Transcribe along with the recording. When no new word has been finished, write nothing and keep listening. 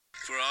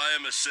For I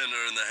am a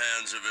sinner in the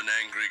hands of an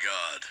angry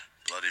God.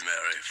 Bloody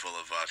Mary, full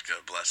of vodka,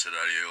 blessed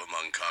are you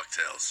among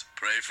cocktails.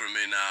 Pray for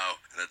me now,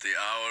 and at the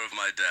hour of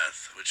my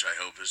death, which I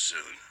hope is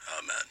soon.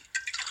 Amen.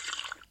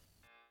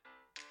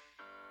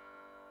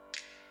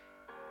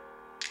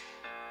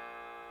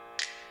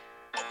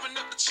 Open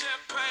up the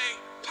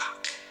champagne,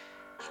 pop.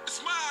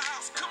 It's my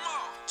house, come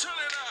on, turn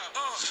it up.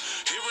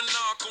 Hear a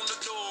knock on the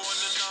door and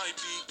the night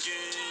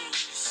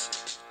begins.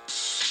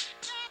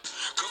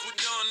 Cause we've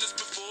done this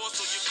before,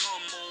 so you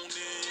come on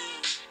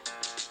in.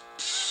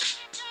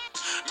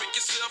 Make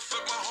yourself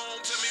at my home,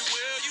 tell me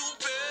where you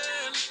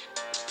been.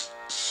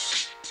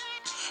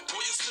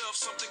 Pour yourself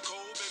something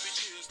cold, baby,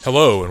 cheers.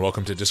 Hello and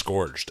welcome to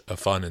Disgorged, a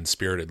fun and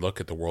spirited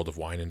look at the world of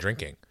wine and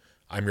drinking.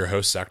 I'm your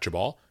host, Zach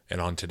Jabal, and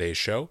on today's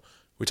show,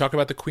 we talk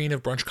about the queen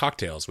of brunch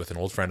cocktails with an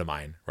old friend of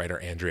mine, writer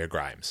Andrea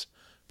Grimes.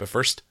 But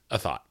first, a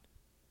thought.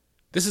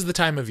 This is the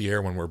time of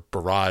year when we're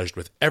barraged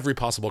with every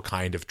possible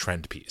kind of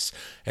trend piece,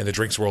 and the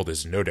drinks world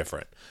is no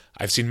different.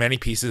 I've seen many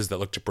pieces that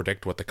look to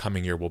predict what the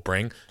coming year will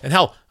bring, and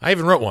hell, I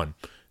even wrote one.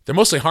 They're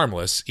mostly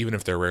harmless, even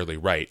if they're rarely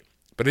right,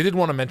 but I did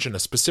want to mention a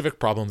specific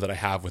problem that I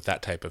have with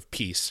that type of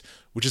piece,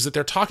 which is that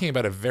they're talking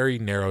about a very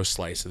narrow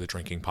slice of the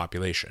drinking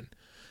population.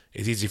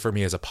 It's easy for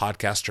me as a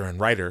podcaster and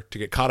writer to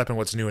get caught up in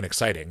what's new and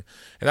exciting,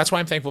 and that's why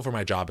I'm thankful for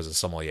my job as a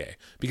sommelier,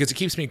 because it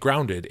keeps me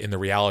grounded in the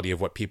reality of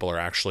what people are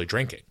actually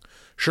drinking.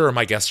 Sure,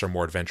 my guests are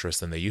more adventurous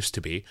than they used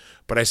to be,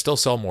 but I still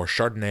sell more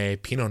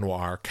Chardonnay, Pinot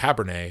Noir,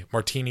 Cabernet,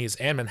 Martinis,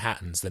 and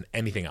Manhattans than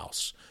anything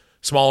else.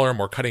 Smaller,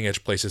 more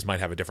cutting-edge places might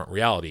have a different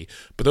reality,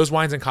 but those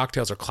wines and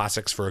cocktails are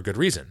classics for a good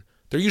reason.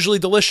 They're usually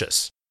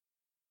delicious.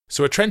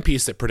 So a trend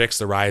piece that predicts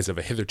the rise of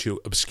a hitherto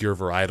obscure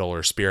varietal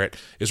or spirit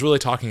is really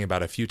talking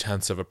about a few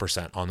tenths of a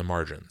percent on the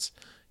margins.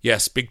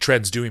 Yes, big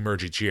trends do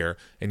emerge each year,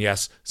 and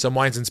yes, some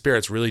wines and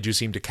spirits really do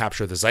seem to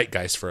capture the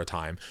zeitgeist for a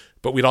time,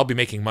 but we'd all be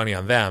making money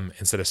on them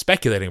instead of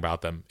speculating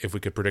about them if we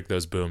could predict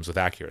those booms with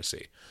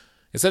accuracy.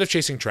 Instead of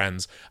chasing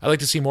trends, I like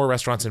to see more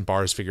restaurants and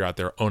bars figure out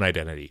their own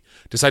identity,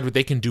 decide what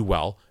they can do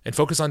well, and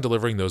focus on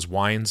delivering those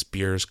wines,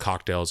 beers,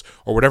 cocktails,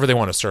 or whatever they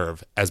want to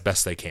serve as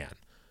best they can.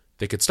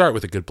 They could start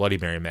with a good Bloody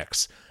Mary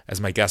mix,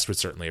 as my guest would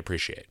certainly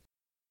appreciate.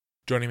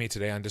 Joining me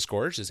today on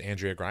Disgorged is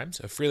Andrea Grimes,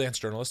 a freelance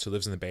journalist who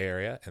lives in the Bay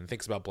Area and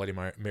thinks about Bloody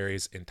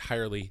Marys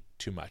entirely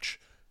too much.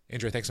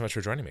 Andrea, thanks so much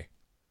for joining me.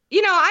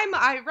 You know,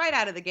 I right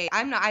out of the gate,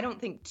 I don't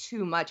think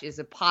too much is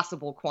a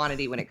possible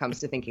quantity when it comes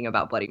to thinking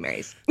about Bloody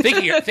Marys.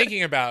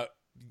 Thinking about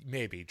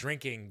maybe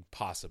drinking,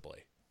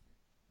 possibly.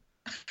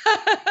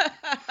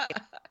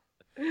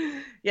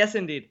 Yes,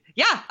 indeed.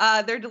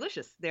 Yeah, they're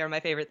delicious. They are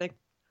my favorite thing.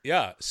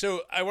 Yeah,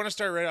 so I want to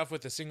start right off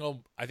with the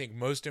single, I think,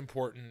 most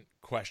important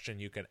question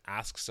you can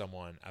ask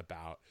someone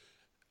about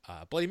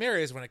Bloody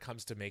Marys when it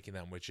comes to making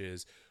them, which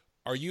is,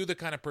 are you the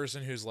kind of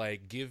person who's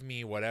like, give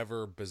me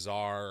whatever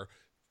bizarre,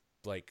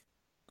 like,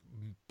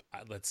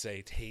 let's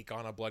say, take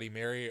on a Bloody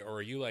Mary, or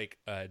are you like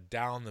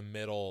down the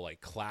middle,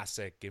 like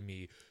classic, give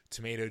me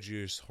tomato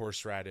juice,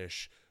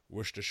 horseradish,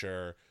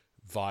 Worcestershire,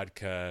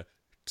 vodka,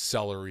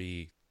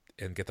 celery,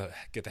 and get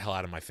the hell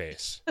out of my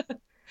face?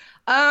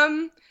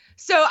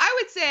 So I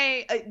would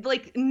say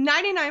like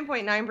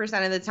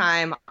 99.9% of the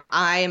time,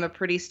 I am a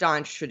pretty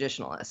staunch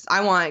traditionalist.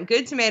 I want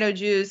good tomato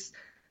juice,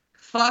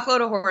 fuckload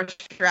of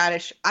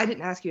horseradish. I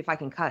didn't ask you if I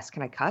can cuss.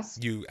 Can I cuss?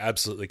 You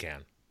absolutely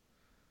can.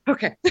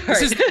 Okay.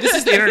 This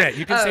is the internet.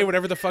 You can say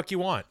whatever the fuck you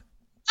want.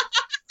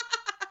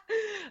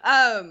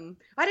 I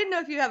didn't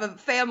know if you have a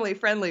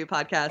family-friendly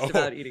podcast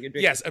about eating and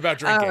drinking. Yes, about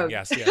drinking.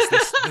 Yes.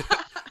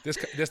 This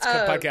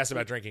podcast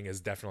about drinking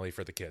is definitely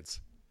for the kids.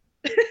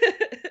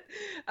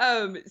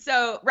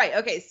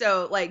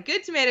 So like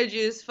good tomato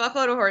juice,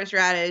 fuckload of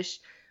horseradish,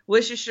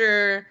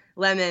 Worcestershire,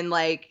 lemon,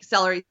 like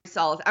celery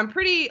salt. I'm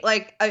pretty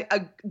like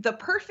the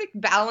perfect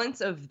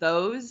balance of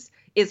those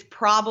is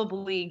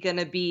probably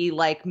gonna be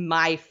like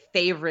my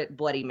favorite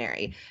Bloody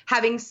Mary.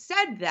 Having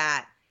said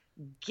that,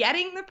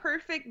 getting the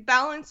perfect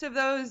balance of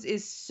those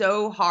is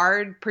so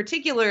hard,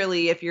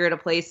 particularly if you're at a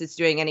place that's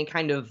doing any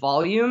kind of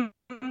volume,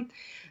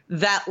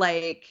 that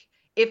like,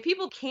 if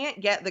people can't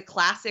get the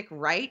classic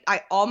right,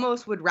 I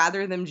almost would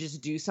rather them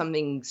just do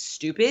something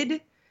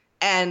stupid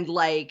and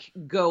like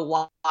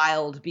go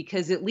wild,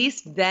 because at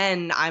least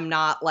then I'm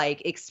not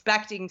like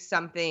expecting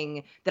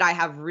something that I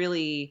have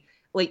really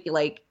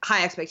like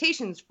high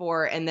expectations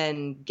for and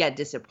then get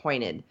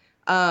disappointed.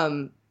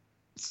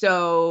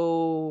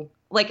 So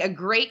like a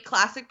great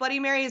classic Bloody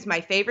Mary is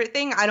my favorite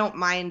thing. I don't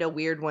mind a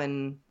weird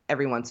one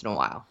every once in a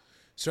while.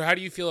 So how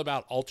do you feel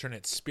about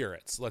alternate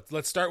spirits?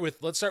 Let's start with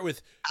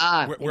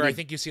where I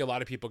think you see a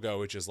lot of people go,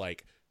 which is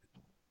like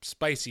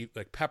spicy,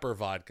 like pepper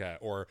vodka,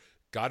 or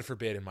God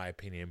forbid, in my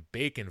opinion,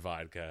 bacon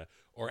vodka,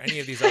 or any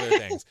of these other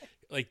things.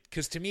 Like,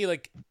 because to me,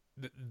 like,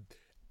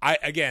 I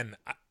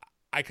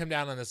come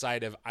down on the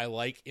side of I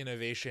like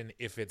innovation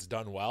if it's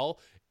done well.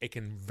 It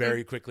can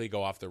very quickly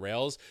go off the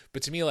rails.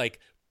 But to me, like,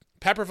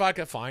 pepper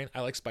vodka, fine.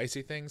 I like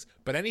spicy things,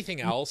 but anything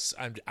else,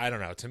 I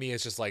don't know. To me,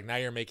 it's just like now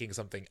you're making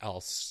something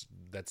else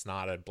that's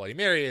not a Bloody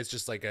Mary. It's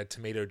just like a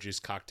tomato juice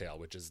cocktail,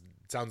 which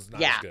sounds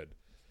not as good.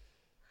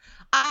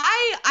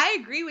 I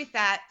agree with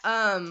that.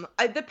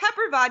 The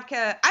pepper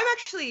vodka,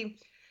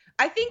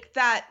 I think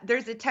that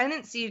there's a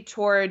tendency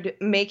toward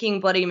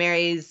making Bloody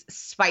Marys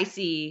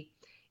spicy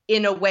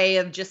in a way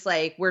of just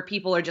like where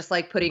people are just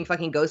like putting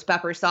fucking ghost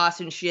pepper sauce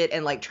and shit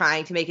and like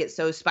trying to make it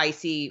so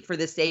spicy for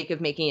the sake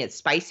of making it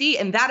spicy.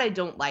 And that I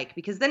don't like,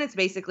 because then it's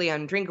basically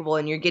undrinkable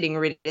and you're getting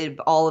rid of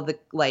all of the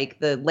like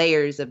the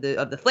layers of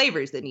the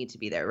flavors that need to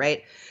be there,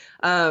 right?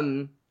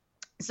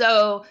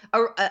 So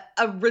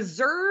a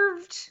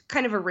reserved,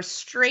 kind of a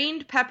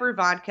restrained pepper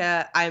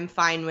vodka, I'm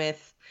fine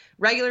with.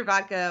 Regular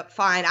vodka,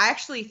 fine. I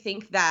actually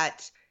think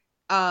that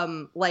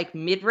like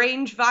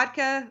mid-range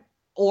vodka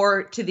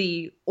or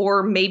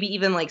maybe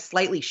even like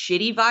slightly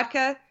shitty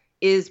vodka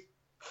is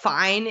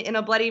fine in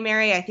a Bloody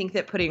Mary. I think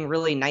that putting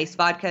really nice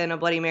vodka in a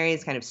Bloody Mary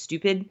is kind of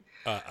stupid.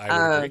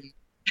 I would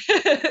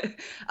agree.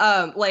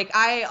 Like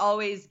I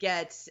always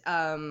get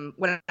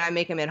when I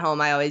make them at home,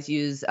 I always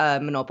use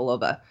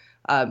Monopolova.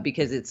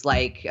 Because it's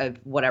like a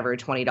whatever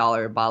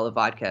 $20 bottle of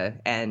vodka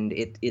and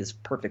it is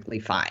perfectly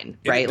fine,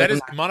 right?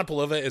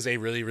 Monopolova is a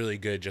really, really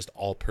good just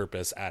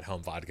all-purpose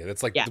at-home vodka.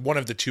 That's like one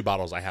of the 2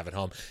 bottles I have at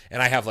home, and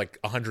I have like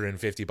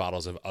 150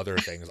 bottles of other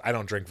things. I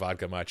don't drink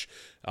vodka much,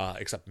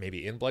 except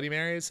maybe in Bloody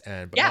Marys,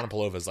 but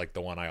Monopolova is like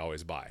the one I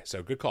always buy.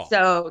 So good call.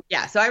 So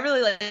I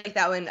really like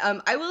that one.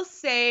 I will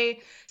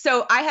say,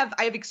 so I have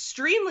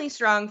extremely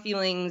strong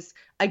feelings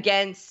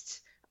against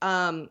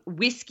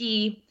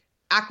whiskey,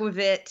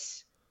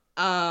 aquavit.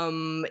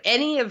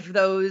 Any of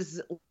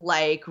those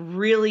like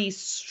really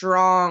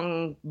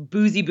strong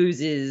boozy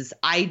boozes,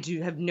 I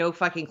do have no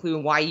fucking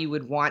clue why you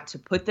would want to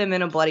put them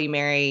in a Bloody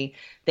Mary.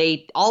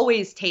 They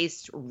always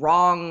taste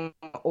wrong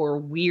or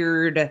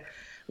weird.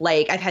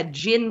 Like I've had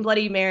gin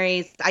Bloody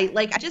Marys. I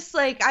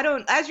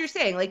don't, as you're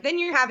saying, like then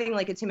you're having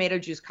like a tomato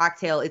juice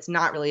cocktail. It's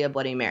not really a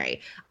Bloody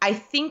Mary. I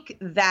think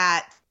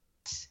that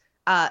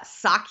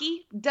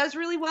sake does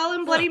really well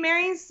in Bloody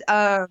Marys.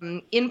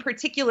 In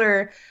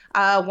particular,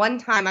 one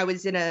time I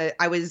was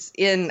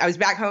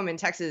back home in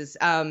Texas,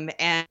 and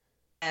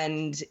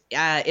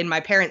in my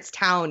parents'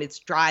 town, it's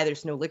dry.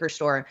 There's no liquor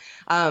store,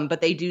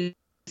 but they do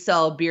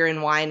sell beer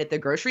and wine at the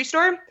grocery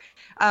store.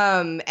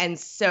 And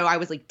so I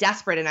was like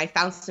desperate, and I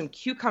found some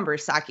cucumber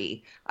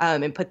sake,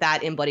 and put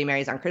that in Bloody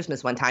Marys on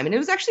Christmas one time, and it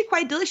was actually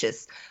quite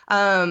delicious.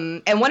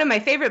 And one of my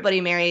favorite Bloody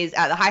Marys,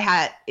 the Hi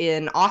Hat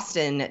in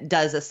Austin,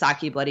 does a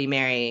sake Bloody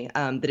Mary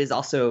that is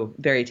also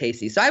very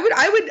tasty. So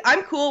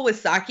I'm cool with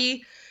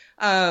sake,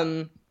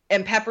 and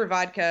pepper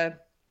vodka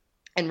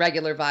and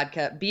regular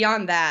vodka.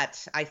 Beyond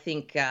that, I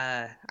think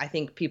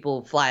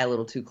people fly a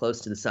little too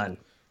close to the sun.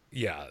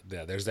 Yeah,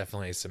 there's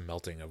definitely some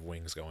melting of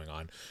wings going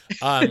on.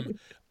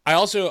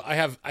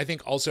 I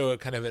think also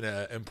kind of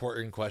an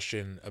important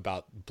question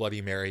about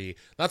Bloody Mary,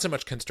 not so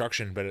much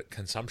construction, but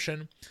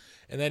consumption.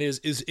 And that is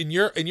in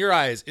your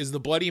eyes, is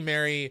the Bloody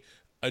Mary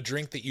a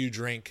drink that you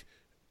drink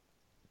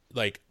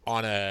like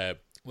on a,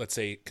 let's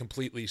say,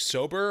 completely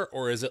sober,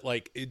 or is it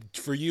like,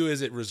 for you,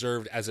 is it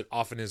reserved, as it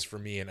often is for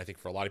me, and I think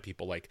for a lot of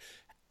people, like,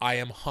 I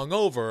am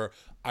hungover,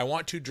 I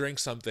want to drink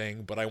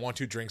something, but I want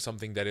to drink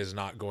something that is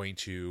not going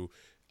to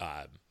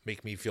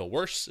make me feel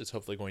worse. It's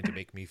hopefully going to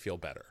make me feel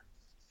better.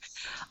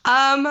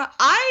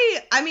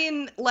 I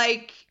mean,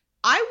 like,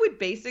 I would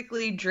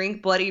basically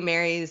drink Bloody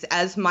Marys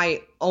as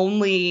my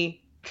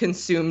only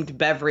consumed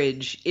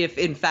beverage if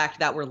in fact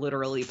that were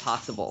literally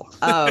possible.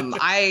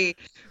 I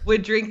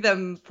would drink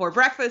them for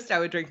breakfast, I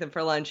would drink them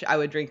for lunch, I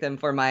would drink them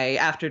for my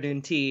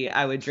afternoon tea,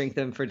 I would drink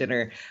them for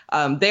dinner.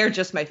 They're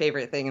just my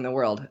favorite thing in the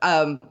world.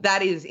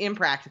 That is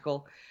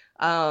impractical.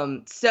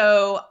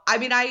 So, I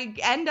mean, I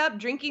end up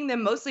drinking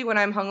them mostly when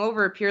I'm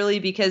hungover, purely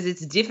because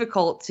it's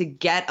difficult to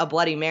get a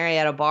Bloody Mary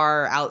at a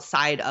bar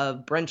outside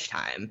of brunch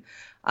time,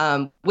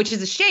 which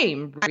is a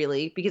shame,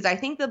 really, because I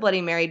think the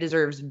Bloody Mary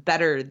deserves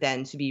better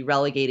than to be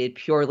relegated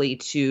purely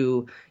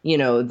to,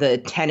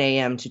 the 10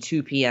 a.m. to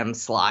 2 p.m.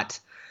 slot.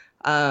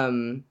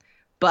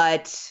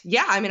 But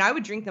yeah, I mean, I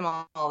would drink them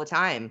all the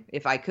time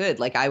if I could.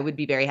 Like, I would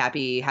be very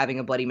happy having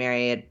a Bloody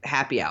Mary at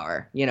happy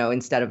hour,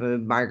 instead of a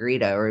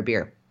margarita or a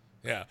beer.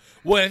 Yeah.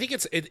 Well, I think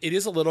it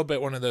is a little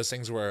bit one of those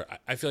things where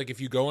I feel like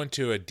if you go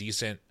into a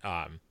decent,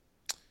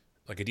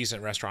 like a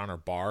decent restaurant or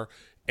bar,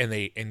 and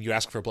you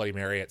ask for a Bloody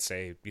Mary at,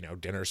 say,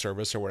 dinner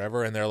service or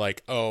whatever, and they're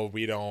like, oh,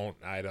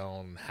 I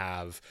don't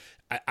have,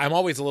 I'm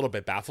always a little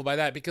bit baffled by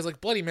that, because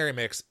like Bloody Mary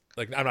mix,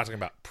 like, I'm not talking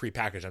about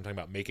prepackaged, I'm talking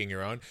about making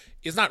your own,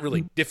 is not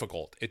really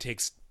difficult. It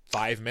takes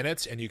 5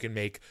 minutes and you can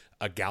make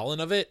a gallon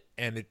of it,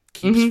 and it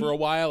keeps for a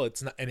while.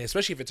 It's not, and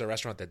especially if it's a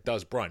restaurant that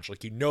does brunch, like,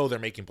 they're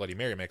making Bloody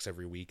Mary mix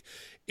every week.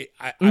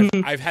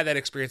 I've had that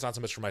experience, not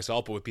so much for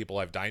myself, but with people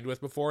I've dined with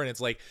before, and it's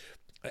like,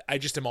 I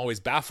just am always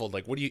baffled.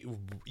 Like, what do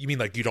you mean?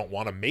 Like, you don't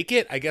want to make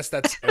it? I guess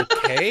that's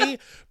okay.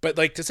 But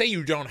like, to say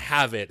you don't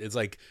have it is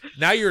like,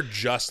 now you're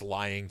just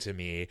lying to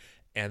me,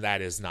 and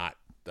that is not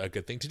a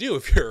good thing to do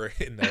if you're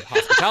in the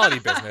hospitality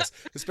business,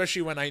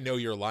 especially when I know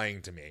you're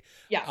lying to me.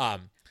 Yeah.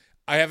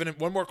 I have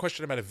one more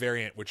question about a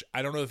variant, which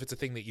I don't know if it's a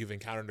thing that you've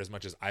encountered as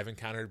much as I've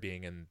encountered,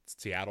 being in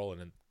Seattle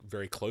and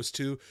very close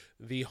to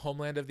the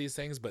homeland of these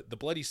things, but the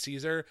Bloody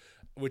Caesar,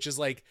 which is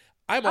like,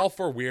 I'm all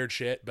for weird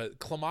shit, but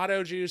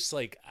clamato juice,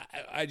 like,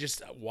 I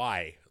just,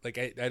 why? Like,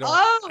 I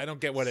don't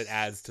get what it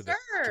adds to the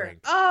drink.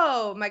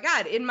 Oh my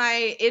God. In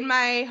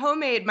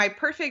my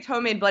perfect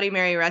homemade Bloody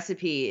Mary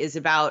recipe is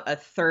about a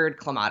third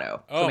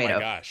clamato. Oh my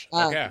gosh.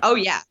 Okay. Oh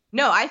yeah.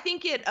 No, I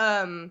think it,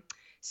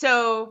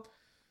 so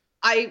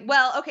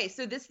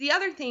the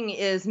other thing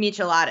is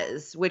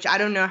micheladas, which I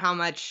don't know how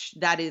much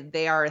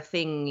they are a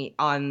thing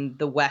on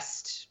the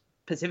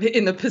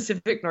in the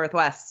Pacific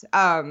Northwest.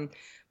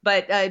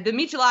 But the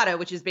michelada,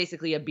 which is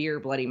basically a beer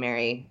Bloody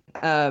Mary,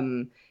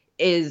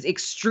 is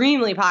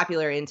extremely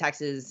popular in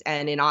Texas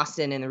and in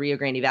Austin and the Rio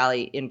Grande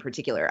Valley in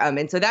particular.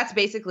 And so that's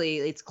basically,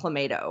 it's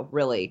clamato,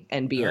 really,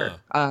 and beer,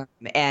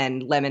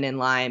 and lemon and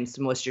lime,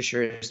 some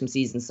Worcestershire, some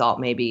seasoned salt,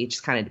 maybe. It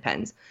just kind of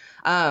depends.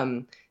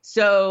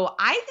 So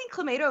I think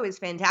clamato is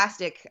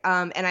fantastic.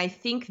 And I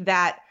think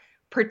that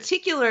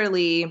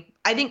particularly,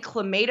 I think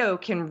clamato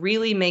can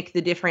really make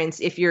the difference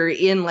if you're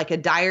in like a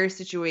dire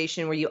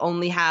situation where you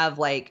only have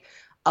like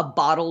a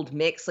bottled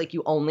mix, like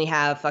you only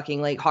have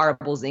fucking like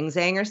horrible Zing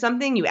Zang or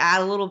something. You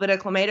add a little bit of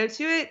clamato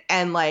to it,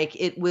 and like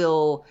it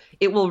will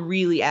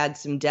really add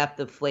some depth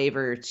of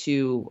flavor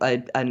to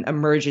an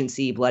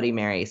emergency Bloody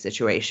Mary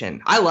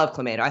situation. I love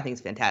clamato. I think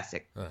it's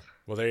fantastic.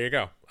 Well, there you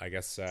go. I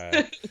guess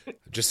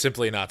just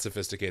simply not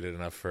sophisticated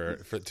enough for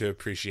to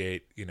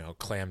appreciate,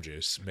 clam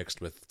juice mixed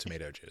with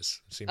tomato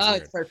juice. Seems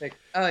weird. It's perfect.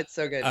 Oh, it's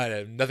so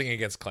good. Nothing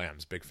against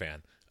clams. Big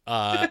fan.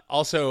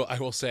 Also, I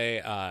will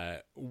say,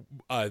 my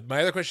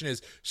other question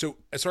is, so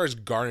as far as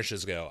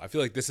garnishes go, I feel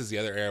like this is the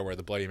other area where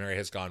the Bloody Mary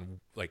has gone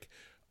like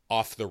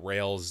off the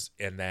rails,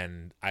 and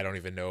then I don't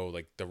even know,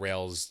 like the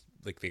rails,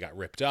 like they got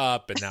ripped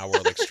up, and now we're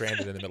like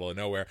stranded in the middle of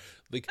nowhere.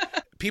 Like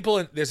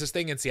there's this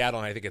thing in Seattle,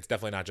 and I think it's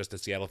definitely not just a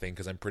Seattle thing,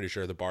 because I'm pretty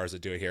sure the bars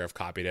that do it here have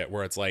copied it,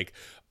 where it's like,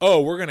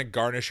 oh, we're gonna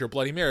garnish your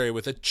Bloody Mary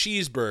with a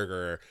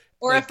cheeseburger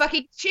or a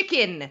fucking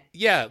chicken.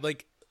 Yeah,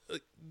 like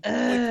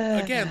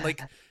again,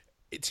 like.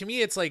 To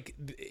me, it's like,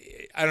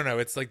 I don't know,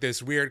 it's like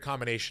this weird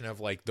combination of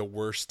like the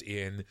worst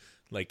in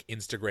like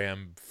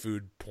Instagram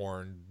food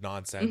porn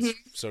nonsense,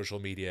 social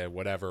media,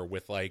 whatever,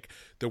 with like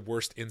the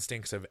worst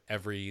instincts of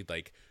every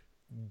like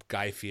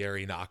Guy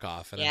Fieri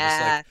knockoff. And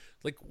I'm just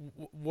like,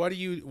 what?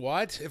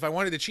 If I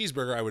wanted a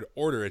cheeseburger, I would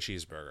order a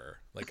cheeseburger.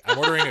 Like, I'm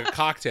ordering a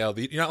cocktail.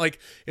 It's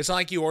not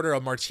like you order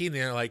a martini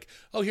and they're like,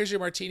 oh, here's your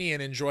martini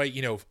and enjoy,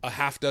 a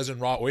half dozen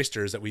raw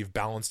oysters that we've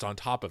balanced on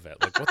top of it.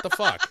 Like, what the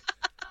fuck?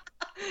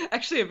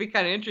 Actually, I'd be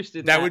kind of interested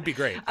in that would be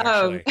great,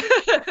 actually.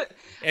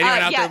 Anyone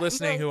out there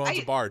listening who owns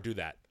a bar, do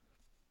that.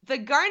 The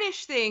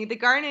garnish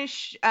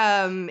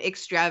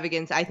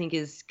extravagance, I think,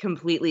 is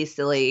completely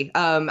silly.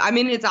 I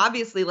mean, it's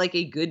obviously like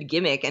a good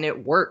gimmick, and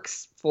it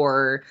works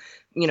for,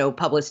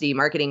 publicity,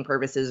 marketing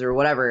purposes, or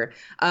whatever.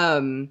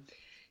 So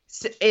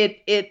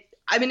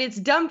it's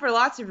dumb for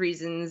lots of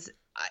reasons.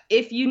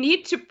 If you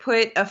need to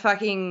put a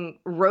fucking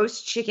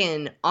roast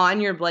chicken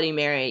on your Bloody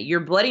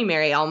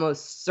Mary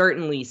almost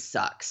certainly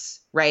sucks,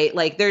 right?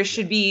 Like there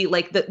should be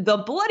like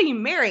the Bloody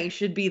Mary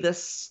should be the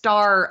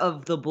star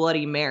of the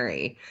Bloody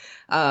Mary,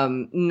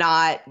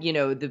 not,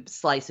 the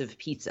slice of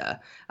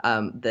pizza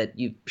that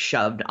you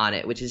shoved on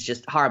it, which is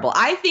just horrible.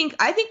 I think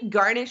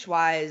garnish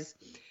wise,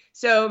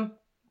 so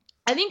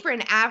I think for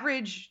an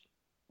average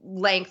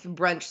length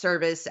brunch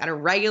service at a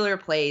regular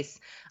place,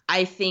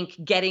 I think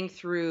getting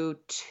through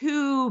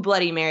 2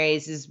 Bloody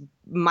Marys is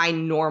my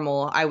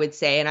normal, I would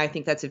say. And I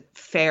think that's a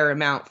fair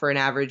amount for an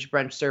average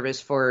brunch service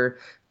for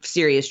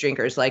serious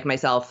drinkers like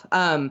myself.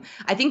 I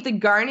think the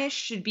garnish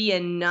should be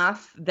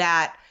enough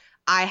that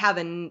I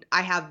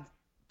have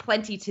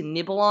plenty to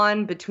nibble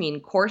on between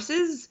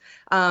courses,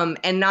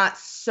 and not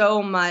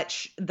so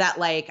much that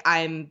like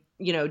I'm,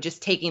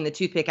 just taking the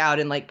toothpick out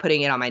and like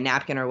putting it on my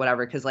napkin or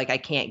whatever, because like I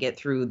can't get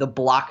through the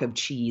block of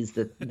cheese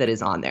that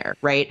is on there,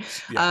 right?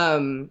 Yeah.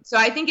 So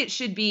I think it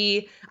should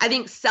be. I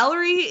think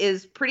celery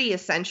is pretty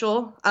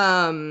essential,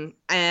 and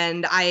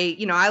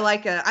I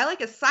like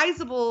a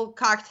sizable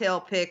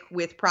cocktail pick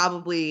with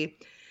probably,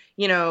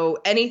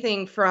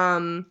 anything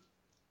from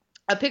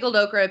a pickled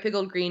okra, a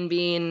pickled green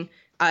bean.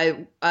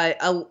 A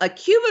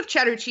cube of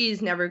cheddar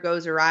cheese never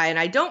goes awry, and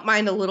I don't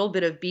mind a little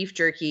bit of beef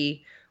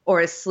jerky or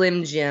a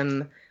Slim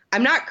Jim.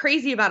 I'm not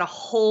crazy about a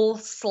whole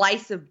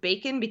slice of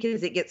bacon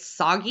because it gets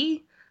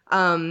soggy,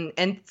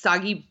 and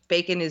soggy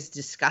bacon is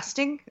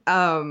disgusting.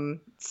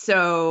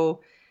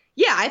 So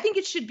yeah, I think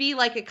it should be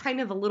like a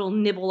kind of a little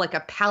nibble, like a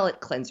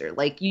palate cleanser.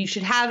 Like you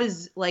should have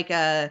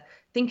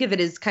think of it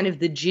as kind of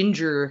the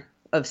ginger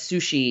of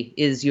sushi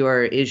is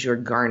your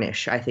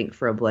garnish, I think,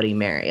 for a Bloody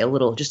Mary.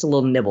 Just a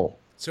little nibble.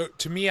 So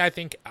to me, I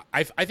think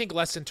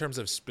less in terms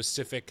of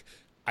specific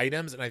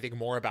items, and I think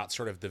more about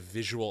sort of the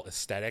visual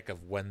aesthetic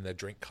of when the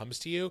drink comes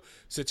to you.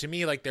 So to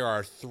me, like there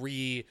are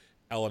 3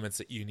 elements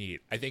that you need.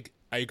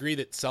 I agree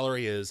that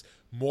celery is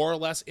more or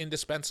less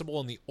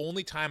indispensable, and the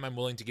only time I'm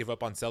willing to give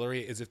up on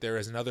celery is if there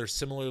is another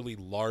similarly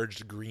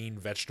large green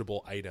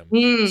vegetable item.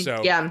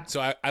 So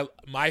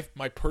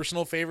my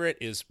personal favorite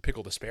is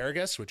pickled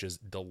asparagus, which is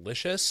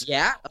delicious.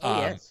 Yeah.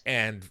 Yes.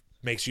 And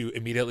makes you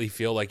immediately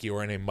feel like you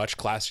are in a much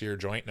classier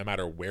joint no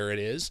matter where it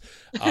is.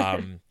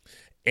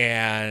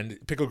 And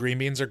pickled green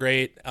beans are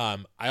great. I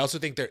also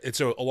think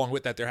so along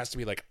with that, there has to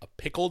be like a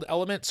pickled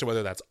element. So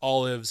whether that's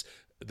olives,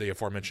 the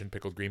aforementioned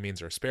pickled green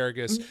beans, or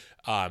asparagus,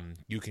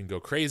 you can go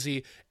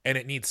crazy. And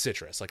it needs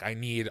citrus. Like I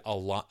need a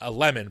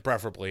lemon,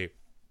 preferably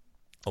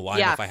a lime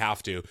if I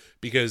have to,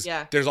 because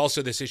there's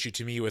also this issue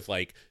to me with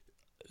like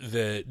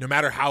no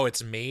matter how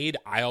it's made,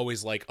 I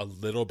always like a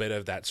little bit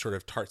of that sort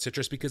of tart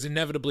citrus, because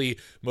inevitably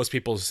most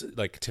people's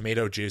like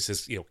tomato juice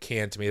is,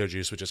 canned tomato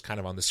juice, which is kind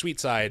of on the sweet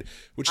side,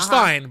 which is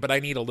fine, but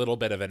I need a little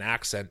bit of an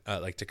accent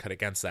like to cut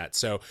against that.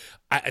 So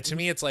to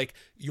me, it's like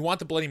you want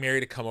the Bloody Mary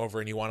to come over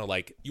and you want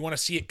to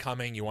see it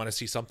coming. You want to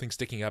see something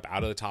sticking up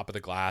out of the top of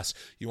the glass.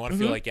 You want to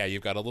feel like,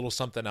 you've got a little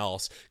something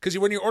else. Because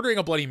when you're ordering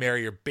a Bloody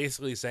Mary, you're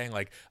basically saying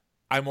like,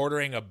 I'm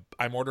ordering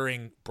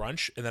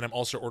brunch, and then I'm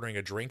also ordering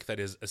a drink that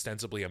is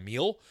ostensibly a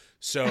meal.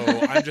 So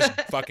I'm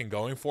just fucking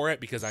going for it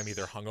because I'm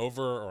either hungover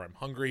or I'm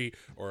hungry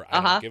or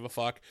I don't give a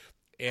fuck.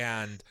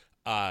 And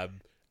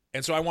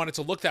so I want it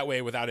to look that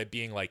way without it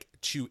being like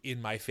too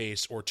in my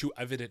face or too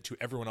evident to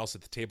everyone else at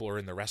the table or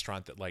in the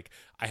restaurant that like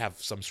I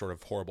have some sort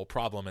of horrible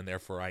problem and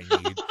therefore I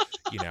need,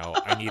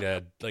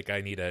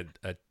 I need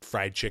a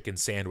fried chicken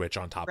sandwich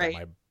on top of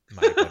my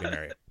Bloody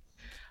Mary.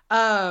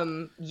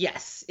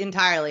 Yes,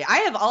 entirely. I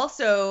have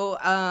also,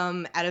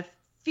 at a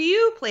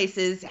few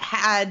places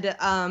had,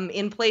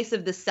 in place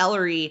of the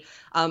celery,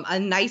 a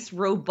nice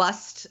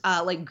robust,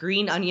 like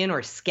green onion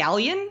or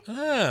scallion,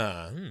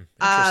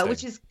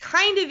 which is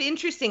kind of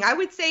interesting. I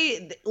would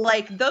say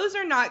like those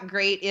are not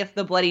great if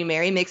the Bloody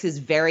Mary mix is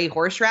very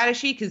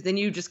horseradishy, because then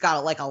you just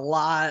got like a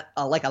lot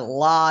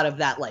of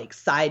that like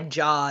side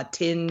jaw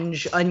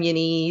tinge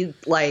oniony,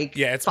 like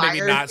it's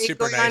maybe not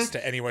super nice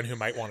to anyone who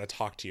might want to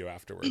talk to you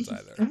afterwards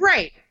either.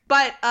 Right.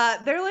 But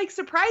they're like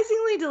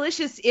surprisingly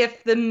delicious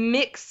if the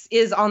mix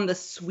is on the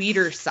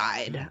sweeter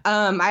side.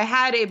 I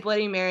had a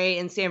Bloody Mary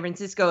in San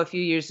Francisco a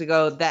few years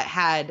ago that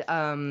had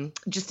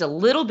just a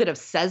little bit of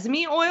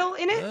sesame oil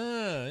in it.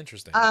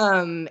 Interesting.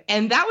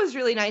 And that was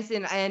really nice,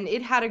 and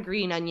it had a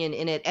green onion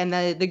in it. And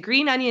the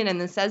green onion and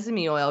the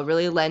sesame oil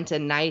really lent a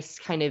nice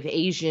kind of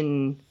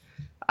Asian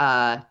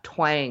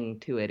twang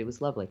to it. It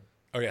was lovely.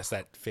 Oh, yes,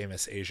 that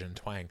famous Asian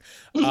twang.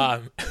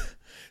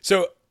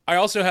 So I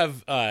also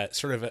have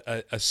sort of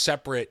a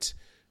separate,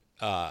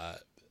 well,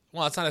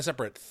 it's not a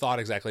separate thought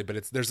exactly,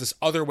 but there's this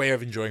other way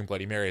of enjoying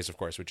Bloody Marys, of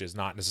course, which is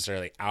not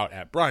necessarily out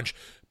at brunch,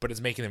 but it's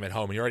making them at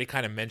home. And you already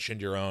kind of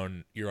mentioned your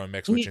own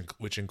mix,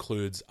 which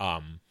includes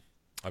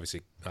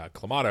obviously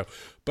Clamato.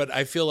 But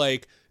I feel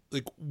like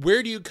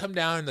where do you come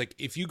down? Like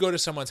if you go to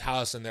someone's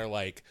house and they're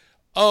like,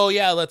 oh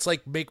yeah, let's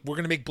we're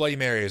gonna make Bloody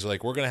Marys, or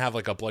like we're gonna have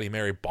like a Bloody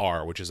Mary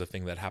bar, which is a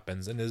thing that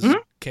happens and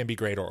can be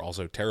great or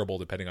also terrible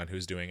depending on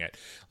who's doing it.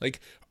 Like,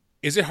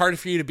 is it hard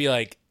for you to be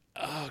like,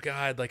 oh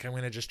God, like I'm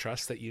gonna just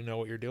trust that you know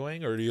what you're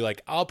doing, or do you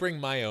like, I'll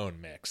bring my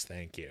own mix,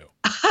 thank you?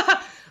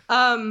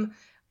 I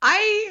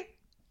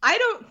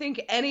don't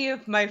think any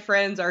of my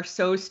friends are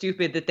so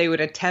stupid that they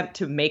would attempt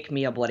to make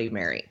me a Bloody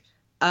Mary.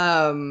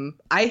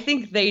 I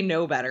think they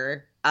know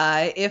better.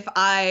 If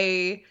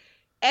I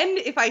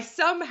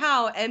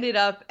somehow ended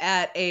up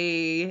at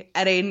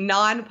a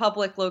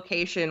non-public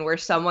location where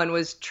someone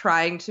was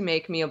trying to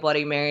make me a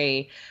Bloody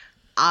Mary,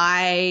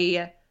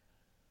 that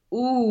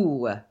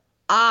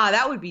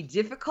would be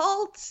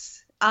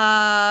difficult.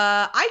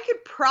 I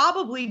could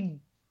probably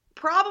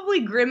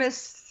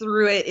grimace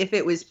through it if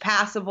it was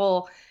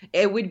passable.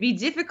 It would be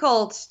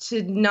difficult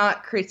to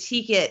not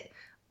critique it.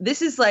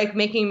 This is like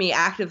making me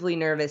actively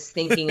nervous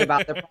thinking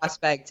about the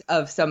prospect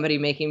of somebody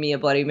making me a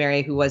Bloody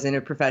Mary who wasn't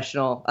a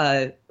professional,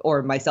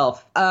 or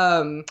myself.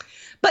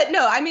 But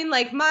no, I mean,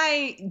 like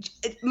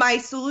my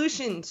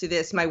solution to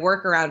this, my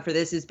workaround for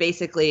this is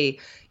basically,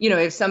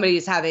 if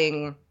somebody's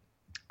having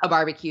a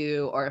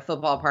barbecue or a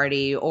football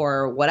party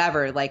or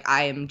whatever, like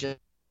I am just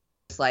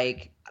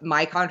like,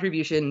 my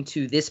contribution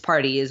to this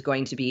party is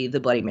going to be the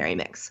Bloody Mary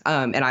mix.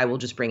 And I will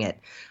just bring it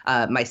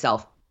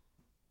myself,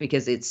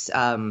 because it's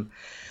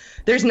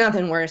there's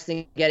nothing worse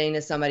than getting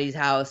to somebody's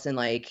house and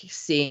like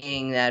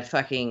seeing that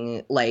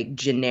fucking like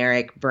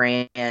generic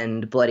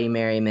brand Bloody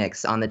Mary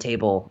mix on the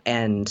table,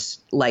 and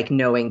like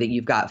knowing that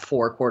you've got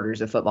 4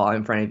 quarters of football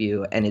in front of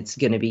you and it's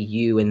going to be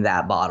you in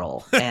that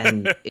bottle,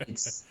 and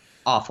it's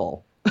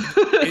awful.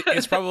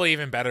 It's probably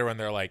even better when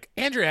they're like,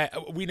 Andrea,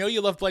 we know you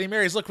love Bloody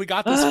Marys. Look, we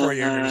got this for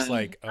you. And you're just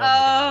like, oh my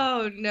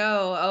God.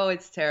 No. Oh,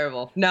 it's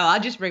terrible. No, I'll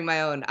just bring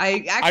my own.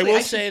 I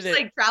will say that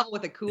like travel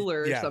with a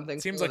cooler or something.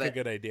 Seems like a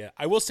good idea.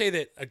 I will say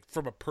that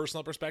from a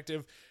personal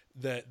perspective,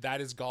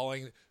 that is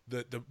galling.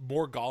 The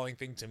more galling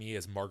thing to me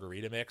is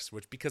margarita mix,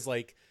 because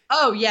like,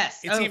 oh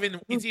yes,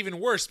 it's even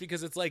worse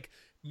because it's like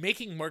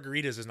making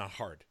margaritas is not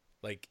hard.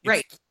 Like it's,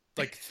 right.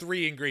 Like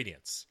 3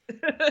 ingredients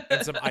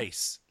and some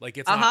ice. Like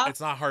it's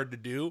not hard to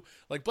do.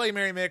 Like Bloody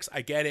Mary mix,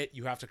 I get it.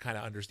 You have to kind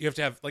of understand. You have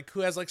to have like, who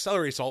has like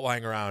celery salt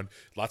lying around?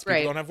 Lots of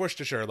people don't have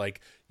Worcestershire.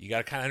 Like you got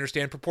to kind of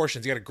understand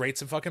proportions. You got to grate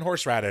some fucking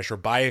horseradish or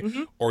buy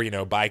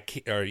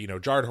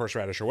jarred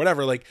horseradish or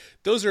whatever. Like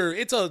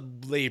it's a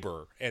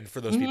labor. And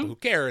for those people who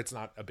care, it's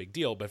not a big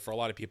deal. But for a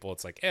lot of people,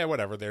 it's like,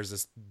 whatever. There's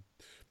this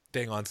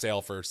thing on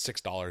sale for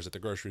 $6 at the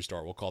grocery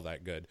store. We'll call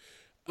that good.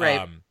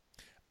 Right.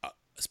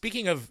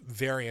 Speaking of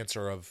variants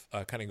or of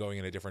kind of going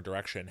in a different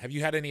direction, have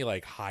you had any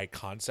like high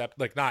concept,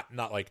 like not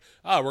like,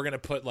 oh, we're going to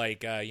put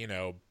like,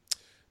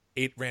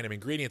 8 random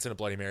ingredients in a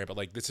Bloody Mary, but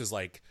like this is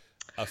like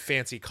a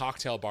fancy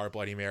cocktail bar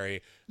Bloody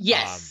Mary.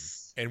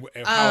 Yes. And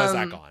how has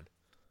that gone?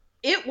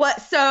 It was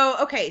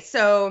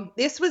so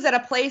this was at a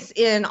place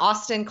in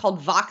Austin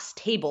called Vox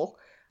Table.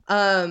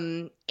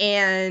 And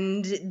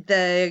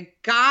the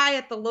guy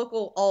at the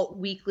local alt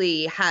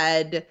weekly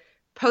had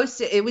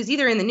posted, it was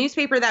either in the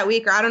newspaper that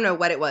week or I don't know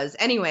what it was.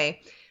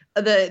 Anyway,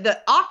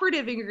 the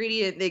operative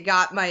ingredient that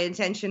got my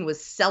attention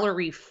was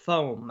celery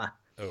foam.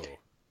 Oh.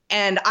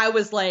 And I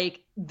was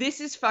like,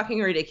 this is fucking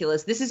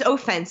ridiculous. This is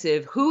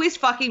offensive. Who is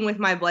fucking with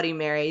my Bloody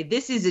Mary?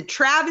 This is a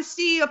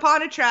travesty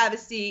upon a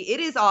travesty. It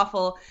is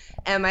awful.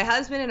 And my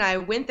husband and I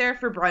went there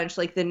for brunch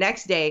like the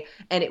next day,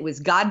 and it was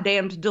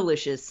goddamned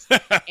delicious.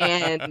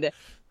 And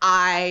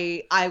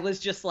I was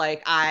just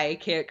like, I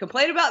can't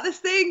complain about this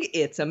thing.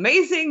 It's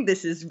amazing.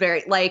 This is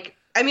very like,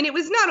 I mean, it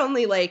was not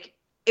only like,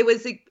 it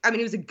was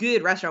a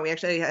good restaurant. We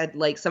actually had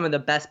like some of the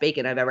best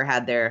bacon I've ever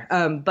had there.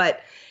 But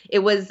it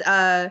was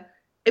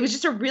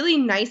just a really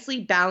nicely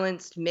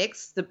balanced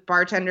mix. The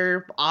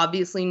bartender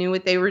obviously knew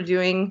what they were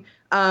doing.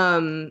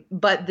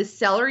 But the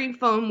celery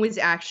foam was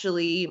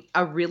actually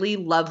a really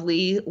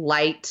lovely,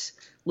 light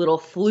little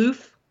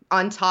floof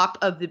on top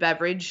of the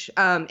beverage.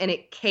 And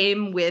it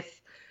came with,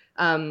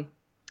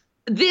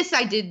 this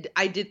I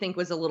did think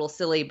was a little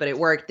silly, but it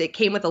worked. It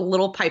came with a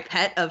little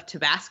pipette of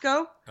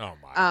Tabasco. Oh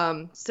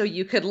my. So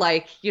you could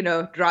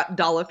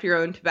dollop your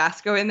own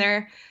Tabasco in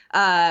there.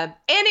 And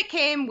it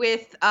came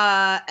with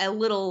a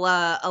little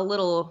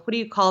what do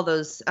you call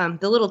those?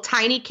 The little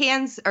tiny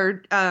cans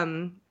or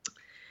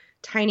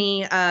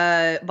tiny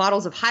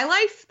bottles of High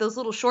Life, those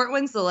little short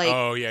ones, the like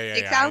oh yeah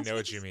 6 I ounces. know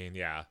what you mean.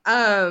 Yeah.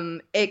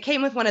 It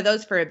came with one of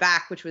those for a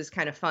back, which was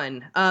kind of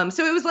fun.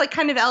 So it was like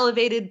kind of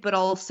elevated but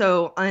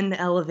also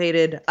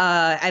unelevated.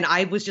 And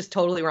I was just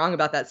totally wrong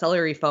about that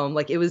celery foam.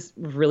 Like it was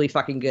really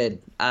fucking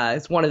good.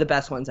 It's one of the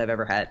best ones I've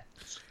ever had.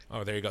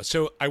 Oh, there you go.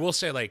 So I will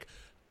say, like,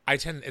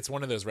 it's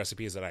one of those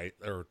recipes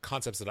or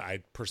concepts that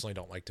I personally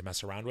don't like to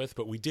mess around with,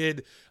 but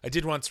I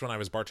did once when I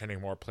was bartending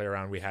more play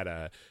around.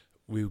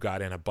 We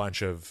got in a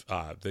bunch of,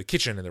 the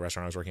kitchen in the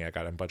restaurant I was working at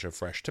got in a bunch of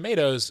fresh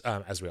tomatoes,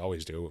 as we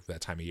always do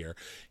that time of year.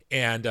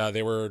 And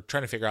they were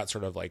trying to figure out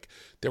sort of like,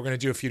 they were going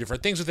to do a few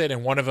different things with it.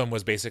 And one of them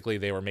was basically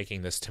they were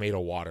making this tomato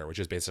water, which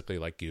is basically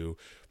like you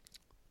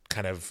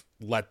kind of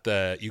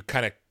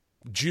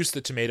juice the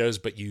tomatoes,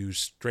 but you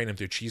strain them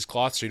through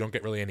cheesecloth, so you don't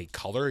get really any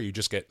color. You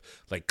just get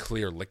like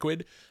clear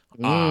liquid.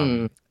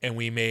 And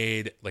we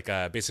made like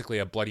basically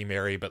a Bloody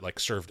Mary, but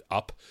like served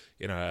up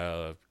in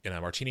a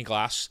martini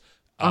glass.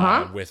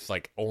 With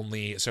like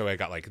so I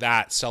got like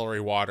that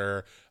celery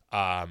water.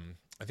 I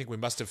think we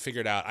must have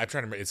figured out, I'm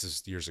trying to remember, this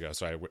is years ago,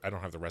 so I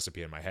don't have the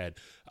recipe in my head.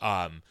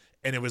 And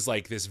it was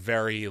like this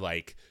very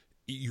like,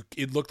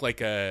 it looked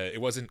like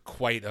it wasn't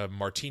quite a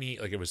martini.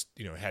 Like it was,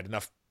 it had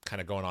enough kind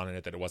of going on in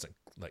it that it wasn't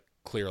like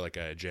clear like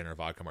a gin or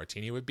vodka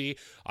martini would be.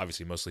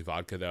 Obviously mostly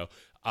vodka though.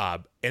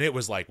 And it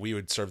was like, we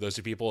would serve those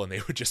to people and they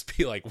would just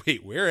be like,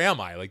 wait, where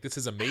am I? Like, this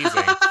is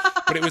amazing.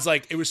 But it was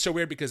like, it was so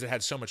weird because it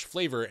had so much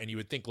flavor, and you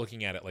would think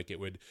looking at it like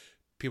people would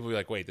be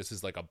like, wait, this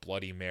is like a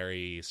Bloody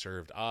Mary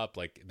served up.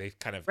 Like they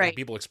kind of, like,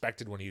 people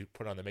expected when you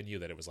put on the menu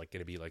that it was like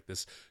going to be like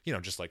this,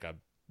 just like a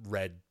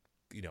red,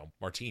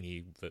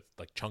 martini with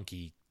like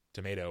chunky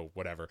tomato,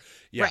 whatever.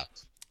 Yeah.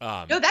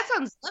 Right. No, that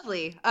sounds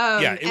lovely.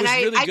 Yeah, it was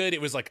really good.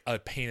 It was like a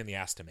pain in the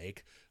ass to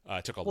make.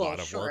 It took a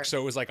lot of work.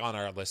 So it was like on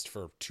our list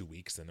for 2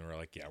 weeks, and then we were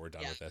like, yeah, we're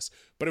done with this.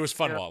 But it was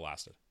fun while it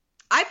lasted.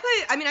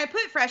 I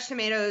put fresh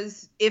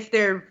tomatoes, if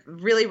they're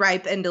really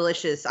ripe and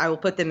delicious, I will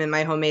put them in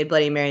my homemade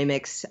Bloody Mary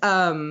mix.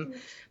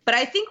 But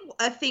I think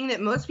a thing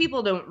that most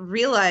people don't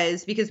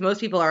realize, because most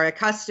people are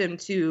accustomed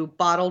to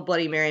bottled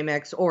Bloody Mary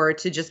mix or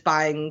to just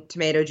buying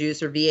tomato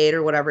juice or V8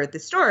 or whatever at the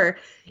store,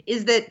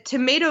 is that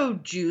tomato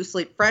juice,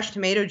 like fresh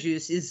tomato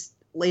juice, is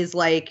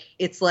like,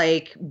 it's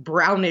like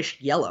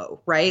brownish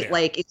yellow, right? Yeah.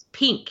 Like it's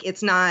pink.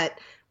 It's not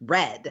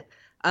red.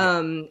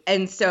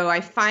 And so I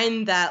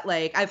find that,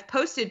 like, I've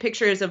posted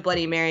pictures of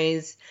Bloody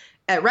Marys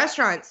at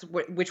restaurants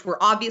which were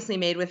obviously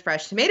made with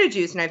fresh tomato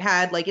juice, and I've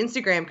had like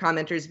Instagram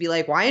commenters be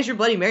like, why is your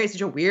Bloody Mary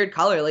such a weird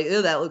color? Like,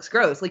 ew, that looks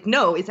gross. Like,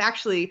 no, it's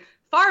actually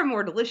far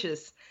more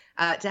delicious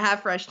to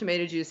have fresh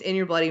tomato juice in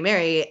your Bloody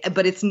Mary,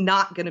 but it's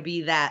not going to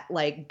be that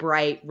like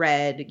bright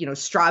red,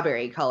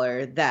 strawberry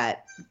color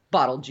that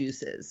bottled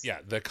juice is. Yeah,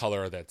 the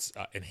color that's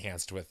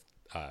enhanced with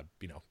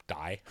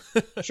dye.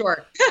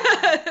 Sure.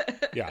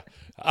 Yeah.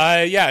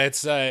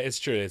 It's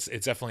true.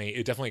 It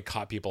definitely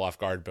caught people off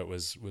guard, but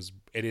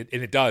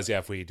it does. Yeah.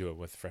 If we do it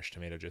with fresh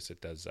tomato juice,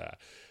 it does.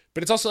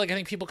 But it's also like, I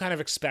think people kind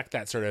of expect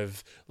that sort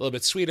of a little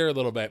bit sweeter, a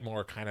little bit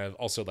more kind of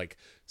also like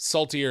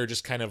saltier,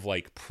 just kind of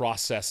like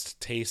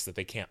processed taste that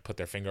they can't put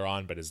their finger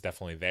on, but is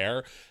definitely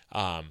there.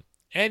 And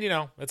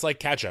it's like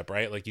ketchup,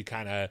 right? Like you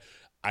kind of,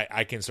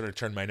 I can sort of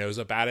turn my nose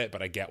up at it,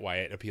 but I get why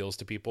it appeals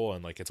to people,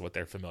 and like it's what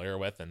they're familiar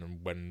with. And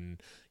when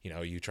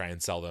you try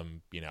and sell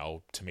them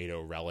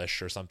tomato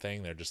relish or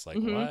something, they're just like,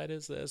 what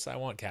is this? I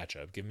want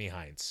ketchup. Give me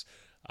Heinz.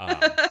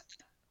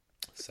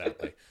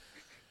 Sadly.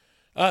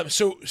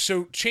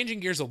 So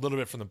changing gears a little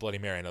bit from the Bloody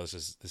Mary. I know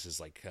this is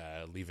like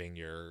leaving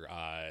your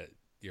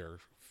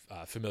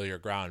familiar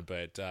ground,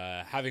 but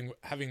having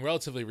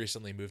relatively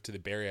recently moved to the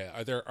Bay Area,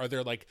 are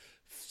there like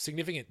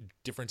significant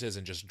differences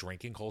in just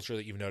drinking culture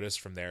that you've noticed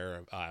from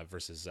there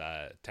versus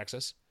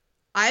Texas?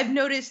 I've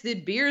noticed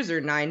that beers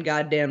are $9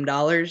 goddamn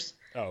dollars.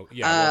 Oh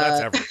yeah, well,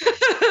 that's everything.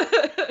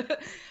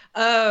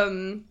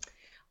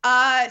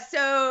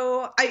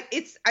 So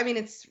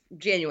it's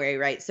January,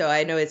 right? So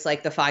I know it's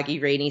like the foggy,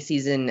 rainy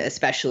season,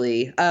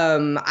 especially.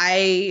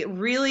 I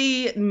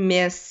really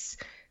miss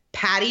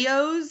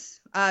patios.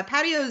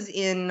 Patios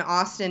in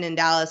Austin and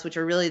Dallas, which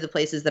are really the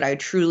places that I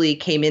truly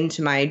came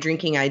into my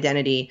drinking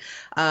identity.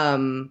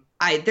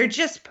 They're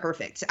just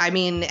perfect. I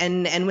mean,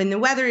 and when the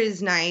weather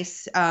is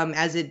nice,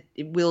 as it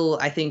will,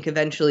 I think,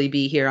 eventually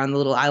be here on the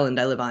little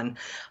island I live on,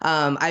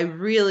 I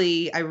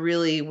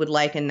really would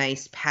like a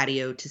nice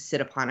patio to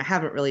sit upon. I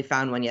haven't really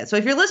found one yet. So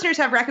if your listeners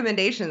have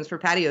recommendations for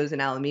patios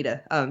in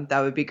Alameda, that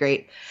would be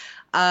great.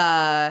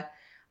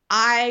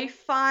 I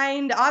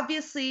find,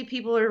 obviously,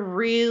 people are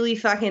really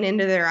fucking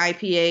into their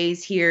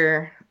IPAs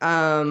here,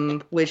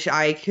 which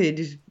I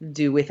could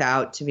do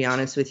without, to be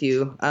honest with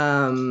you.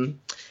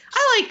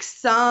 I like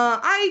some.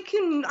 I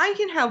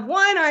can have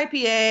one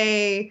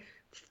IPA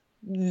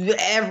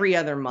every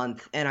other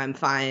month, and I'm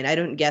fine. I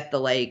don't get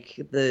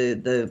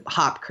the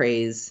hop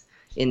craze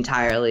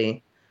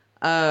entirely.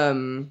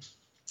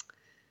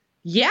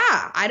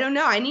 Yeah, I don't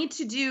know. I need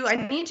to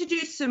do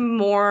some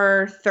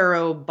more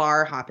thorough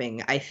bar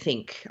hopping, I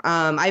think.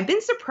 I've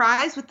been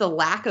surprised with the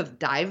lack of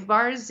dive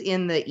bars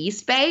in the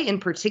East Bay in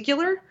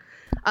particular.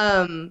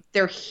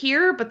 They're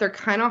here, but they're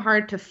kind of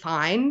hard to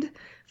find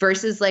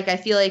versus like I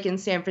feel like in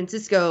San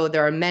Francisco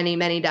there are many,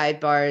 many dive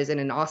bars, and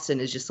in Austin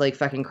is just like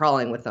fucking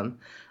crawling with them.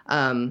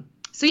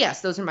 So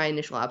yes, those are my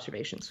initial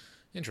observations.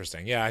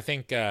 Interesting. Yeah, I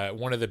think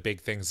one of the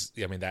big things,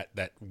 I mean,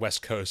 that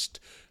West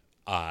Coast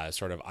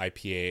sort of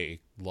IPA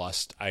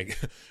lust.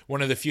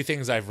 One of the few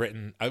things I've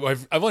written,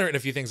 I've only written a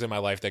few things in my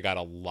life that got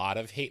a lot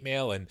of hate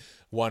mail, and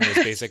one was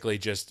basically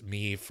just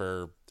me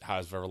for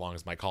however long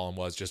as my column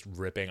was, just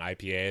ripping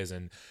IPAs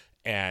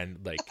and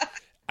like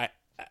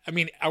I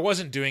mean, I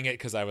wasn't doing it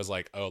because I was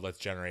like, oh, let's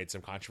generate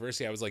some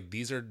controversy. I was like,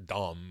 these are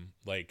dumb.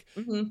 Like,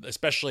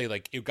 especially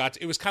like it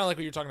was kind of like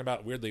what you're talking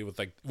about weirdly with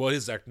like, well, it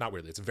is not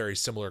weirdly. It's a very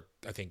similar,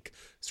 I think,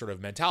 sort of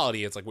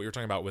mentality. It's like what you're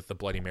talking about with the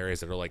Bloody Marys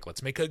that are like,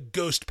 let's make a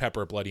ghost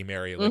pepper Bloody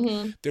Mary.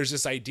 Like there's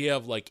this idea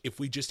of like, if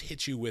we just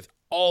hit you with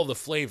all the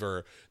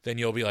flavor, then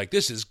you'll be like,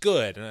 this is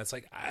good. And it's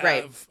like,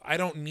 I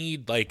don't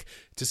need like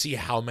to see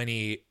how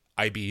many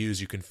IBUs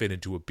you can fit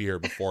into a beer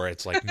before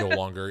it's like no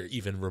longer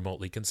even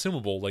remotely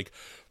consumable. Like,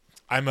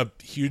 I'm a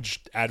huge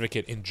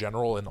advocate in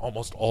general in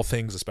almost all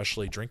things,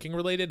 especially drinking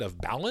related,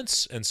 of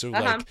balance. And so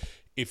like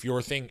if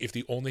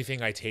the only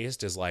thing I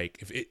taste is like,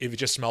 if it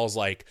just smells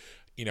like,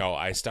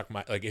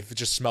 if it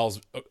just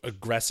smells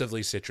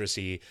aggressively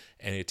citrusy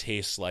and it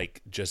tastes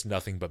like just